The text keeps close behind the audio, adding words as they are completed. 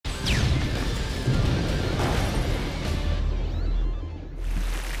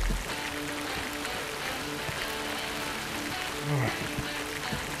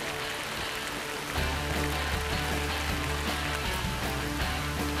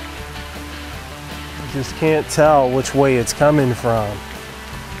just can't tell which way it's coming from.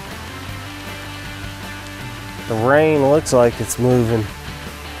 The rain looks like it's moving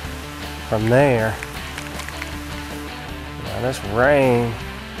from there. Now this rain,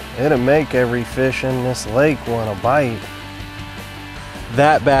 it'll make every fish in this lake want to bite.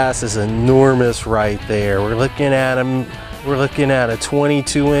 That bass is enormous right there. We're looking at him. We're looking at a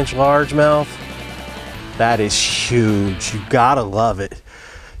 22-inch largemouth. That is huge. You gotta love it.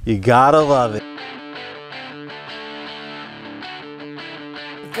 You gotta love it.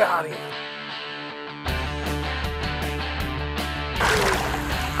 Got him.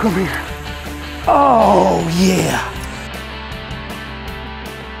 Come here. Oh yeah.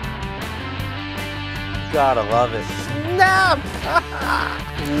 Gotta love it. Snap!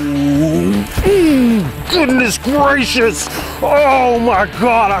 Goodness gracious! Oh my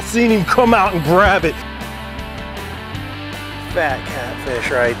God, I seen him come out and grab it. Fat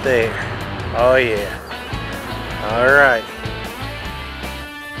catfish right there. Oh yeah. All right.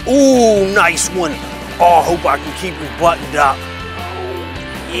 Ooh, nice one. Oh, I hope I can keep him buttoned up.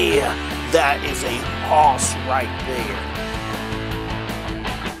 Oh yeah, that is a hoss right there.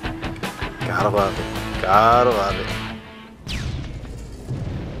 Gotta love it. Gotta love it.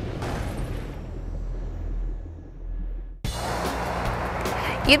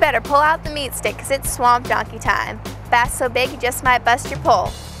 You better pull out the meat stick because it's swamp donkey time. Bass so big you just might bust your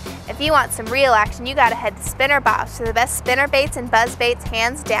pole. If you want some real action, you gotta head to Spinner Bob's for the best spinner baits and buzz baits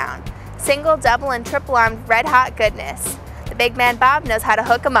hands down. Single, double, and triple armed red hot goodness. The big man Bob knows how to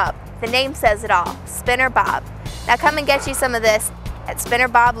hook 'em up. The name says it all, Spinner Bob. Now come and get you some of this at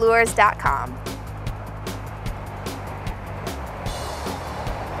spinnerboblures.com.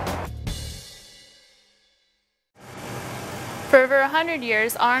 For over 100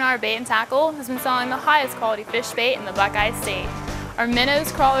 years, R&R Bait and Tackle has been selling the highest quality fish bait in the Buckeye State. Our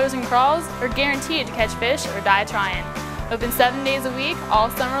minnows, crawlers, and crawls are guaranteed to catch fish or die trying. Open 7 days a week, all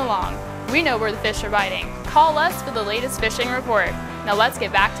summer long. We know where the fish are biting. Call us for the latest fishing report. Now let's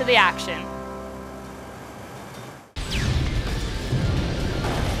get back to the action.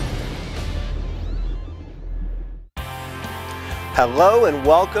 Hello and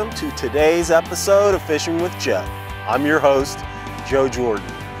welcome to today's episode of Fishing with Joe. I'm your host, Joe Jordan.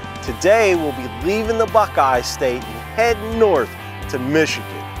 Today we'll be leaving the Buckeye State and heading north to Michigan.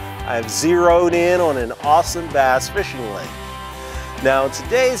 I have zeroed in on an awesome bass fishing lake. Now in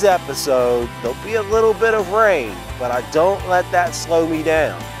today's episode, there'll be a little bit of rain, but I don't let that slow me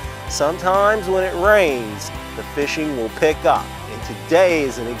down. Sometimes when it rains, the fishing will pick up, and today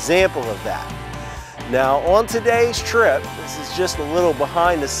is an example of that. Now on today's trip, this is just a little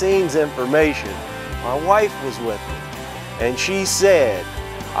behind the scenes information. My wife was with me, and she said,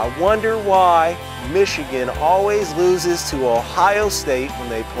 I wonder why Michigan always loses to Ohio State when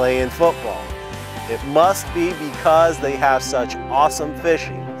they play in football. It must be because they have such awesome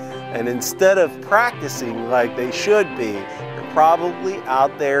fishing, and instead of practicing like they should be, they're probably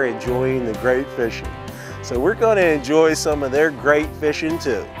out there enjoying the great fishing. So we're going to enjoy some of their great fishing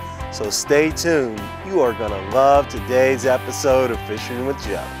too. So stay tuned. You are going to love today's episode of Fishing with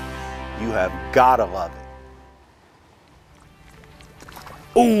Joe. You have got to love it.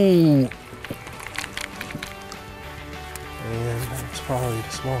 Ooh! And that's probably the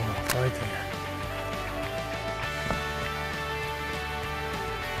smallmouth right there.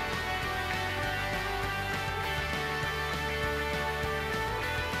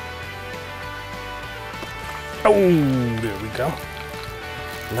 Oh, there we go.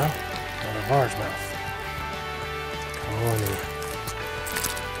 No, not a largemouth. Come on in.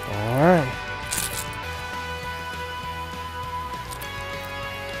 All right.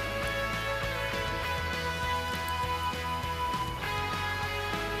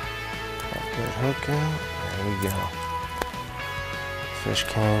 Pop that hook out. There we go. Fish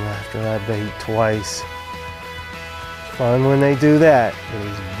came after that bait twice. Fun when they do that. It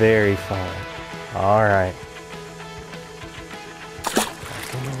is very fun. All right.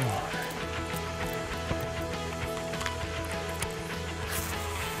 Back in the water.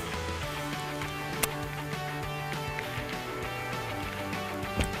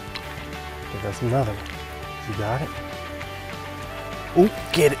 That's another one. You got it? Ooh,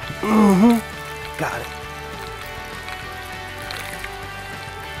 get it. Got it.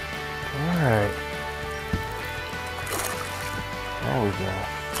 All right. There we go.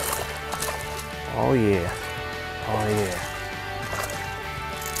 Oh yeah. Oh yeah.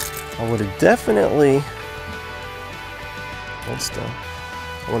 I would have definitely, I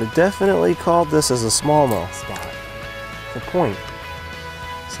would have definitely called this as a smallmouth spot. The point.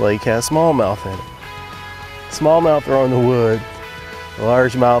 This lake has smallmouth in it. Smallmouth are on the wood, the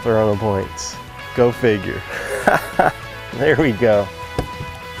largemouth are on the points. Go figure. There we go.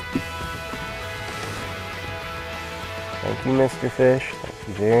 Thank you, Mr. Fish. Thank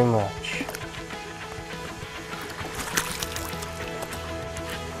you very much.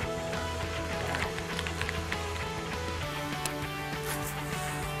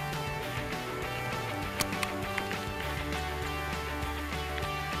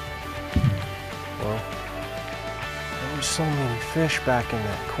 Well, there's so many fish back in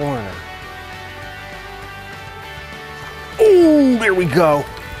that corner. Oh, there we go.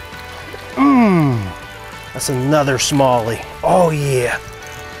 That's another smallie. Oh yeah.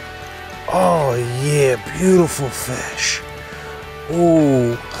 Oh yeah, beautiful fish. Oh,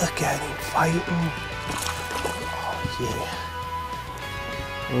 look at him fighting. Oh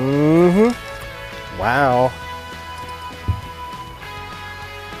yeah. Wow.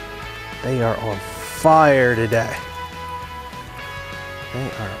 They are on fire today. They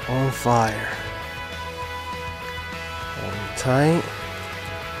are on fire. Hold tight.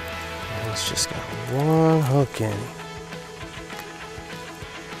 And he's just got one hook in him.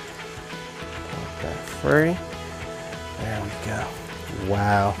 Put that free. There we go.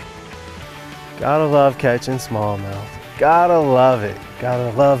 Wow. Gotta love catching smallmouth. Gotta love it.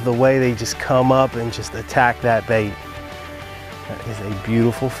 Gotta love the way they just come up and just attack that bait. That is a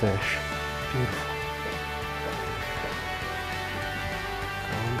beautiful fish. Beautiful.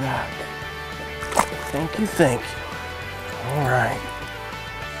 Going back. Thank you, thank you. All right.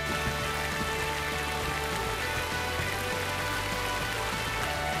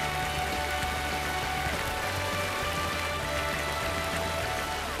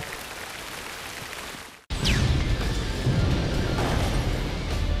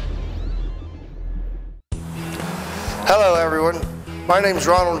 Hello everyone, my name is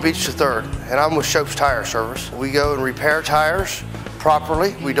Ronald Beach III and I'm with Shope's Tire Service. We go and repair tires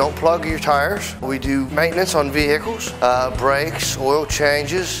properly. We don't plug your tires. We do maintenance on vehicles, brakes, oil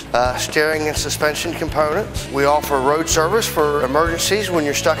changes, steering and suspension components. We offer road service for emergencies when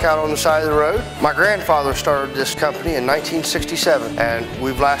you're stuck out on the side of the road. My grandfather started this company in 1967 and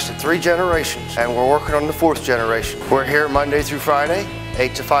we've lasted 3 generations and we're working on the 4th generation. We're here Monday through Friday,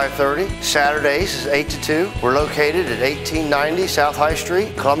 8 to 5:30. Saturdays is 8 to 2. We're located at 1890 South High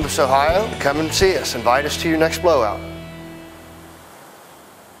Street, Columbus, Ohio. Come and see us. Invite us to your next blowout.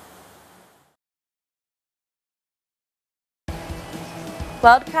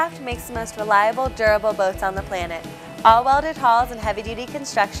 Weldcraft makes the most reliable, durable boats on the planet. All welded hulls and heavy-duty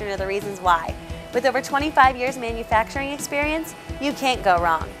construction are the reasons why. With over 25 years manufacturing experience, you can't go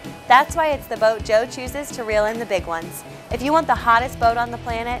wrong. That's why it's the boat Joe chooses to reel in the big ones. If you want the hottest boat on the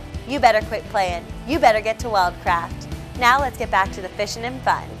planet, you better quit playing. You better get to Weldcraft. Now let's get back to the fishing and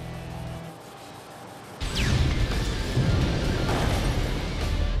fun.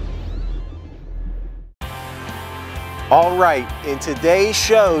 All right, in today's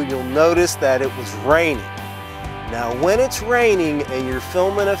show, you'll notice that it was raining. Now, when it's raining and you're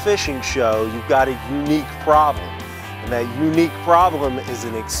filming a fishing show, you've got a unique problem. And that unique problem is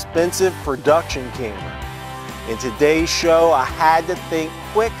an expensive production camera. In today's show, I had to think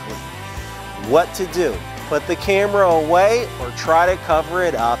quickly what to do. Put the camera away or try to cover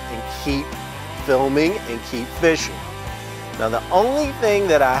it up and keep filming and keep fishing. Now, the only thing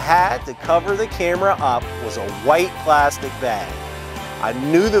that I had to cover the camera up was a white plastic bag. I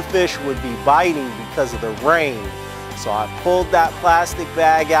knew the fish would be biting because of the rain, so I pulled that plastic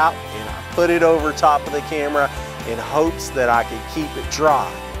bag out and I put it over top of the camera in hopes that I could keep it dry,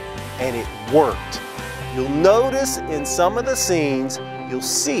 and it worked. You'll notice in some of the scenes, you'll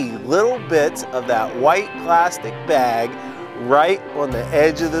see little bits of that white plastic bag right on the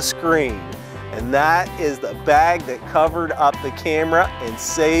edge of the screen. And that is the bag that covered up the camera and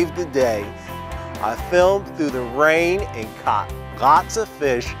saved the day. I filmed through the rain and caught lots of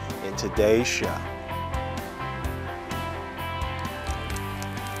fish in today's show.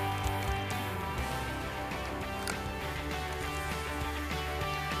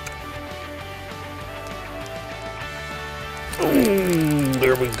 Ooh,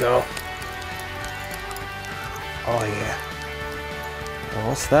 there we go. Oh yeah. Well,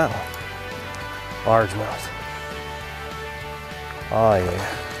 what's that one? Largemouth. Oh yeah.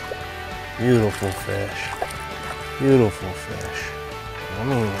 Beautiful fish. Beautiful fish.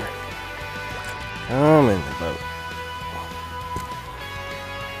 Come in here. Come in the boat.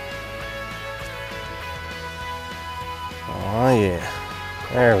 Oh yeah.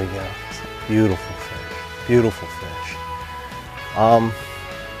 There we go. Beautiful fish. Beautiful fish.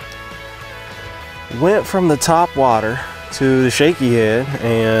 Went from the top water to the shaky head,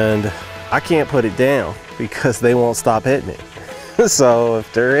 and I can't put it down because they won't stop hitting it. So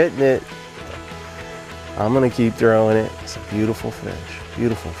if they're hitting it, I'm gonna keep throwing it. It's a beautiful fish,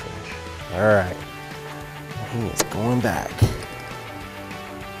 beautiful fish. All right, he is going back.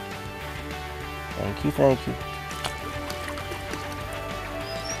 Thank you, thank you.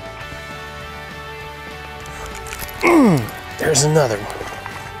 There's another one.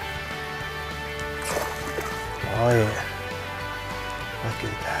 Oh yeah, look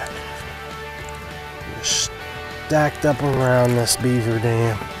at that. They're stacked up around this beaver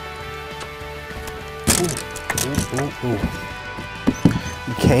dam. Ooh, ooh, ooh.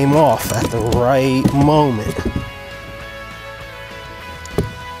 He came off at the right moment.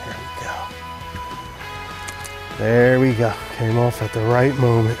 There we go. Came off at the right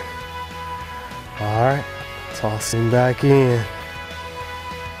moment. All right, toss him back in.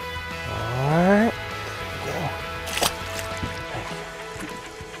 All right, go. Thank you.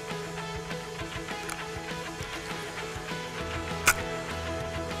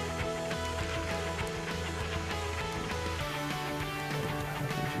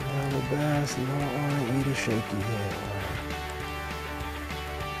 You have a bass, you don't want to eat a shaky head.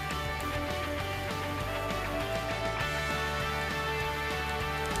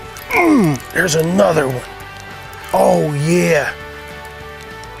 There's another one. Oh yeah.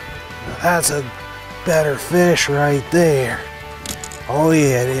 That's a better fish right there. Oh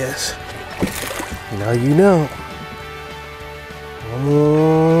yeah, it is. Now you know. Come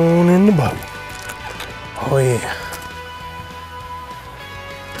on in the boat. Oh yeah.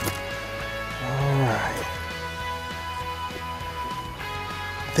 Alright.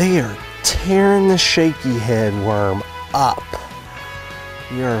 They are tearing the shaky head worm up.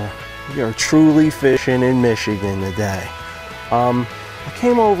 We are truly fishing in Michigan today. I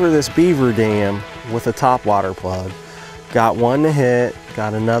came over this beaver dam with a topwater plug. Got one to hit,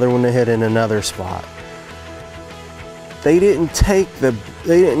 got another one to hit in another spot. They didn't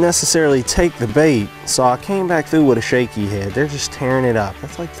necessarily take the bait, so I came back through with a shaky head. They're just tearing it up.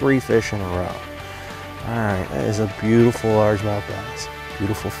 That's like 3 fish in a row. All right, that is a beautiful largemouth bass.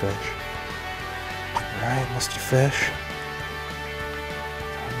 Beautiful fish. All right, Mr. Fish.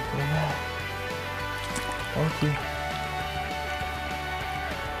 Thank you.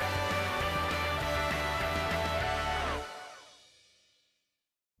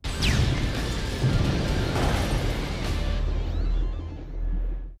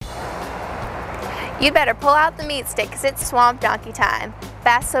 You better pull out the meat stick because it's swamp donkey time.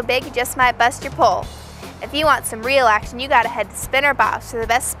 Bass so big you just might bust your pole. If you want some real action, you gotta head to Spinner Bob's for the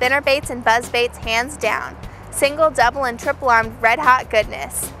best spinner baits and buzz baits hands down. Single, double, and triple armed red hot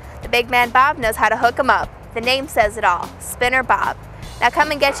goodness. The big man Bob knows how to hook 'em up. The name says it all, Spinner Bob. Now come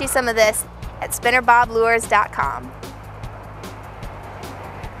and get you some of this at spinnerboblures.com.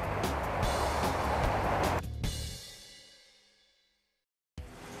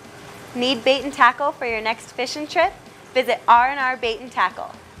 Need bait and tackle for your next fishing trip? Visit R&R Bait and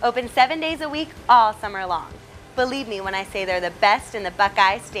Tackle. Open 7 days a week, all summer long. Believe me when I say they're the best in the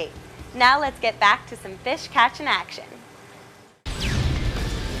Buckeye State. Now let's get back to some fish catching action.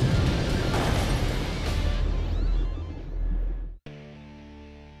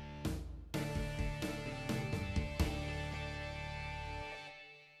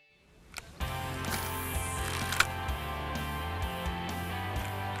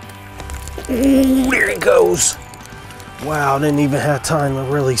 Ooh, there he goes. Wow, didn't even have time to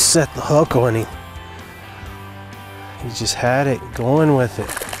really set the hook on him. He just had it going with it.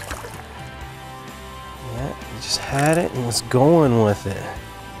 Yeah, he just had it and was going with it.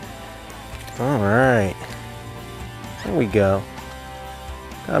 All right, there we go.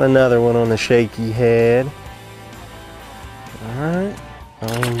 Got another one on the shaky head. All right,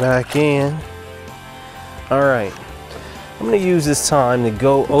 going back in. All right, I'm gonna use this time to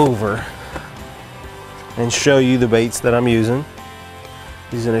go over and show you the baits that I'm using.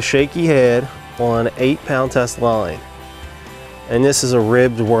 Using a shaky head on an 8-pound test line. And this is a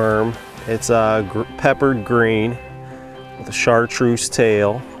ribbed worm. It's peppered green with a chartreuse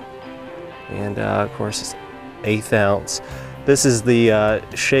tail. And of course it's 1/8 ounce. This is the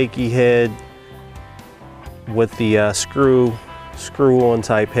shaky head with the screw on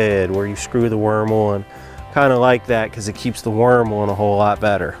type head where you screw the worm on. Kind of like that because it keeps the worm on a whole lot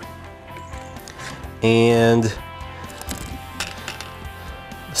better. And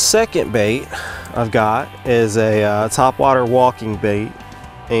the second bait I've got is a topwater walking bait,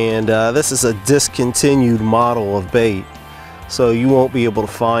 and this is a discontinued model of bait, so you won't be able to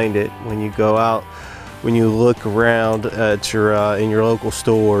find it when you go out, when you look around at your in your local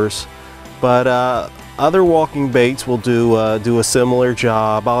stores. But other walking baits will do a similar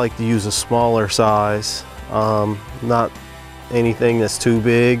job. I like to use a smaller size, not anything that's too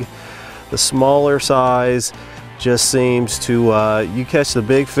big. The smaller size just seems to, you catch the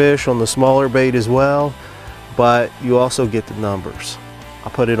big fish on the smaller bait as well, but you also get the numbers. I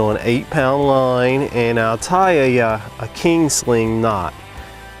put it on 8-pound line, and I'll tie a king sling knot,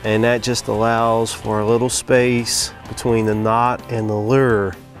 and that just allows for a little space between the knot and the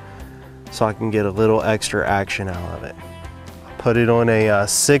lure so I can get a little extra action out of it. I put it on a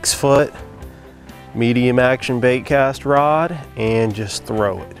 6-foot medium action bait cast rod and just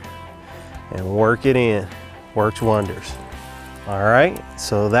throw it and work it in. Works wonders. All right,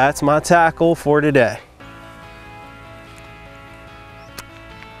 so that's my tackle for today.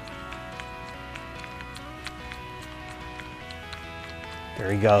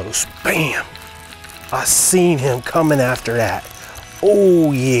 There he goes. Bam! I seen him coming after that.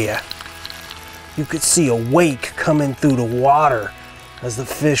 Oh yeah. You could see a wake coming through the water as the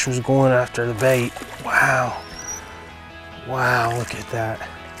fish was going after the bait. Wow. Wow, look at that.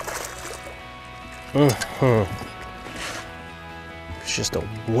 It's just a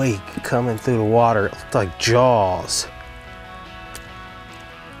wake coming through the water. It looked like Jaws.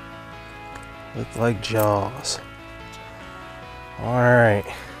 Looked like Jaws. All right,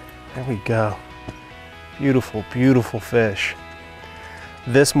 there we go. Beautiful, beautiful fish.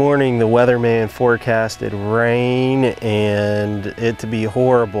 This morning, the weatherman forecasted rain and it to be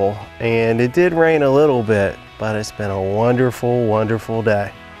horrible. And it did rain a little bit, but it's been a wonderful, wonderful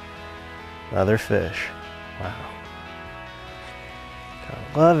day. Another fish. Wow.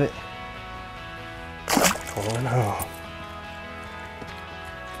 Gotta love it. Going home.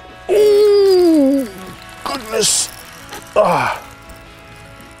 Ooh, goodness. Ah.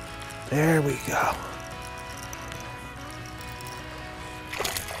 There we go.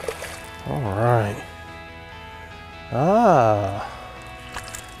 All right. Ah,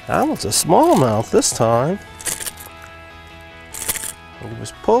 that was a smallmouth this time. It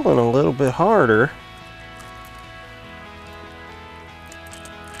was pulling a little bit harder.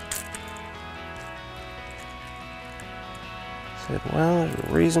 Said, well, there's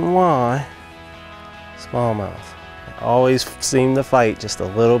a reason why. Smallmouth. They always seem to fight just a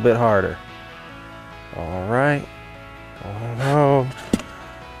little bit harder. All right, going home.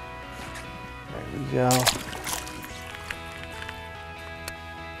 There we go.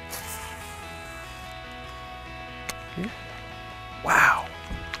 Wow.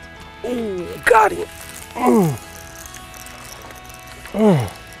 Ooh, got him.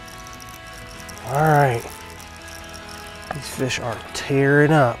 All right. These fish are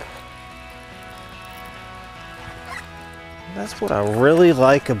tearing up. That's what I really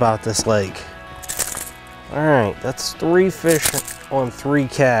like about this lake. All right, that's 3 fish on 3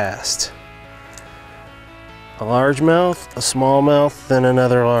 casts. A largemouth, a smallmouth, then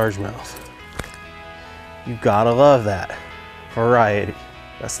another largemouth. You gotta love that variety.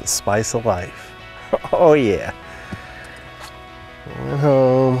 That's the spice of life. Oh yeah. Going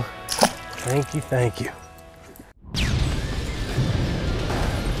home. Thank you, thank you.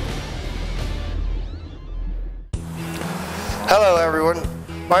 Hello everyone,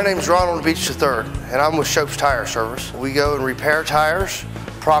 my name is Ronald Beach III and I'm with Shope's Tire Service. We go and repair tires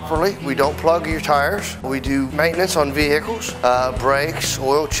properly. We don't plug your tires. We do maintenance on vehicles, brakes,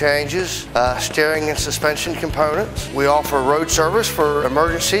 oil changes, steering and suspension components. We offer road service for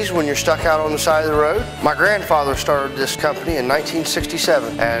emergencies when you're stuck out on the side of the road. My grandfather started this company in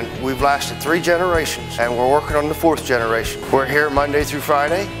 1967 and we've lasted 3 generations and we're working on the 4th generation. We're here Monday through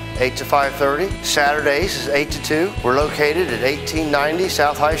Friday, 8 to 5:30. Saturdays is 8 to 2. We're located at 1890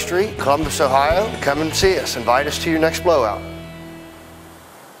 South High Street, Columbus, Ohio. Come and see us. Invite us to your next blowout.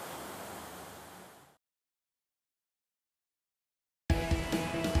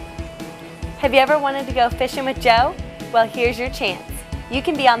 Have you ever wanted to go fishing with Joe? Well, here's your chance. You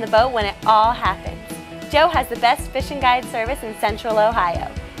can be on the boat when it all happens. Joe has the best fishing guide service in Central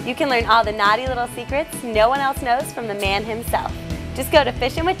Ohio. You can learn all the naughty little secrets no one else knows from the man himself. Just go to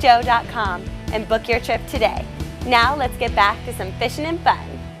fishnwithjoe.com and book your trip today. Now let's get back to some fishing and fun.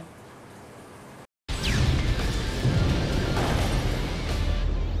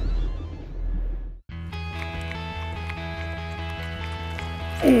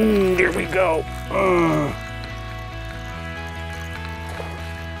 Here we go.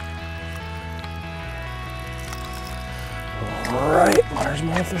 All right,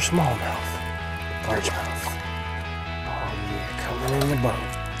 largemouth or smallmouth? Largemouth. Oh yeah, coming in the boat.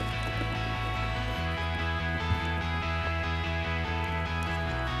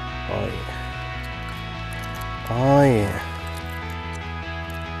 Oh yeah. Oh yeah.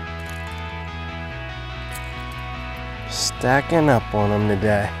 Stacking up on them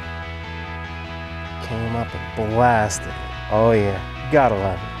today. Came up and blasted. Oh yeah, you gotta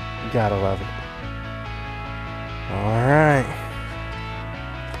love it. You gotta love it. All right.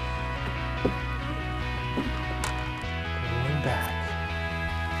 Going back.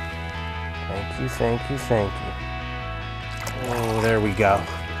 Thank you, thank you, thank you. Oh, there we go.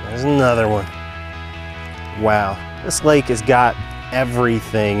 There's another one. Wow, this lake has got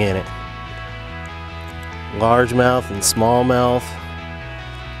everything in it. Largemouth and smallmouth.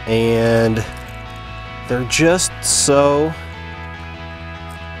 And they're just so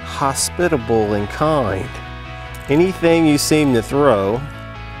hospitable and kind. Anything you seem to throw,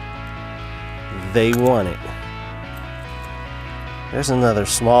 they want it. There's another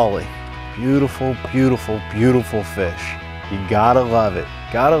smallie. Beautiful, beautiful, beautiful fish. You gotta love it.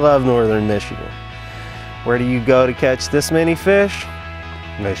 Gotta love northern Michigan. Where do you go to catch this many fish?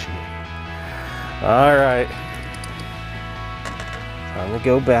 Michigan. All right. Time to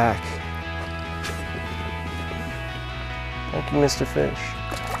go back. Thank you, Mr. Fish.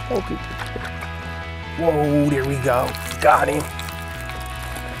 Thank you. Whoa, there we go. Got him.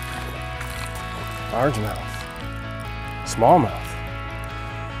 Largemouth. Smallmouth.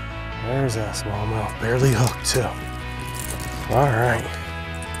 There's that smallmouth. Barely hooked, too. All right.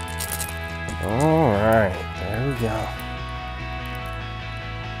 All right. There we go.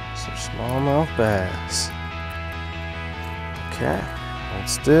 Some smallmouth bass. Okay. Hold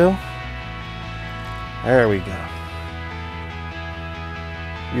still. There we go.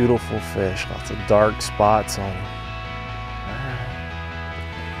 Beautiful fish. Lots of dark spots on them. All right.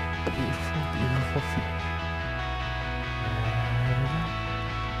 Beautiful, beautiful fish.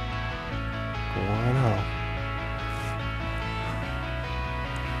 Going home.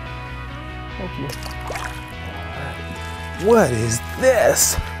 Thank you. All right. What is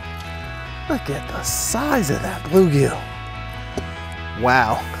this? Look at the size of that bluegill.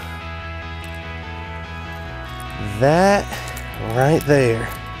 Wow. That right there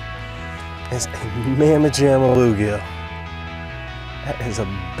is a mamma jamma bluegill. That is a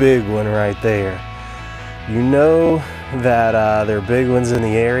big one right there. You know that there are big ones in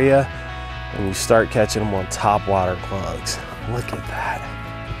the area when you start catching them on topwater plugs. Look at that.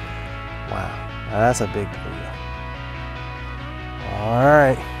 Wow, now that's a big bluegill. All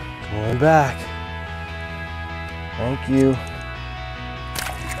right, going back. Thank you.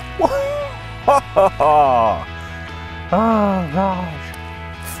 Oh gosh.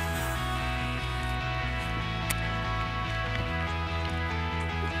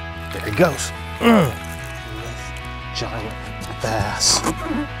 There he goes. Giant bass. Don't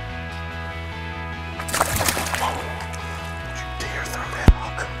you dare throw that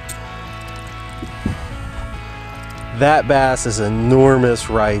hook. That bass is enormous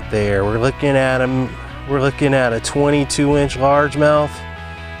right there. We're looking at him. We're looking at a 22-inch largemouth.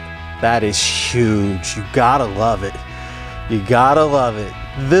 That is huge. You gotta love it. You gotta love it.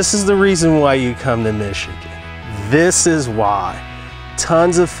 This is the reason why you come to Michigan. This is why.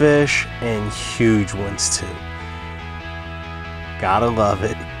 Tons of fish and huge ones too. Gotta love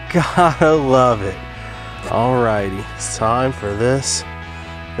it. Gotta love it. Alrighty, it's time for this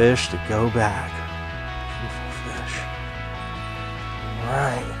fish to go back. Beautiful fish.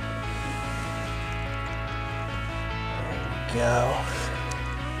 Alright. There we go.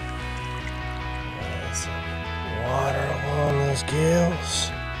 Water along those gills.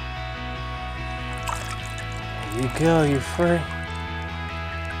 There you go, you're free.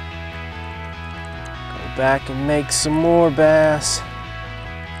 Go back and make some more bass.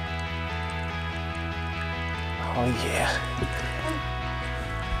 Oh yeah.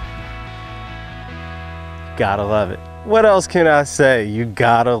 Gotta love it. What else can I say? You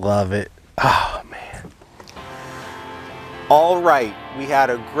gotta love it. Oh man. All right, we had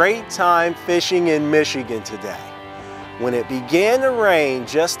a great time fishing in Michigan today. When it began to rain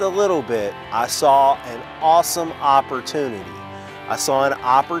just a little bit, I saw an awesome opportunity. I saw an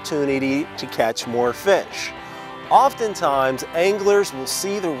opportunity to catch more fish. Oftentimes, anglers will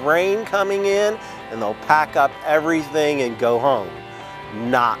see the rain coming in and they'll pack up everything and go home.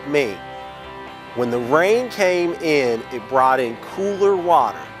 Not me. When the rain came in, it brought in cooler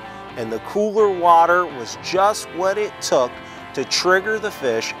water, and the cooler water was just what it took to trigger the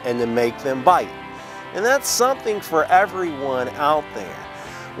fish and to make them bite. And that's something for everyone out there.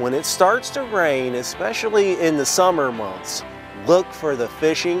 When it starts to rain, especially in the summer months, look for the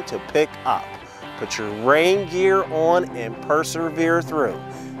fishing to pick up. Put your rain gear on and persevere through.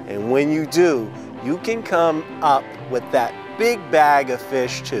 And when you do, you can come up with that big bag of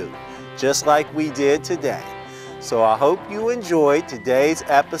fish too, just like we did today. So I hope you enjoyed today's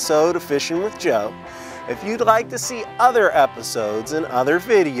episode of Fishing with Joe. If you'd like to see other episodes and other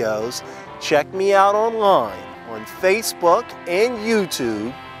videos, check me out online on Facebook and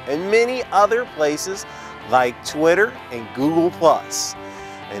YouTube and many other places like Twitter and Google+.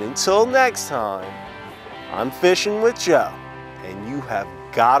 And until next time, I'm Fishing with Joe, and you have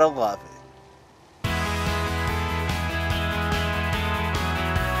gotta love it.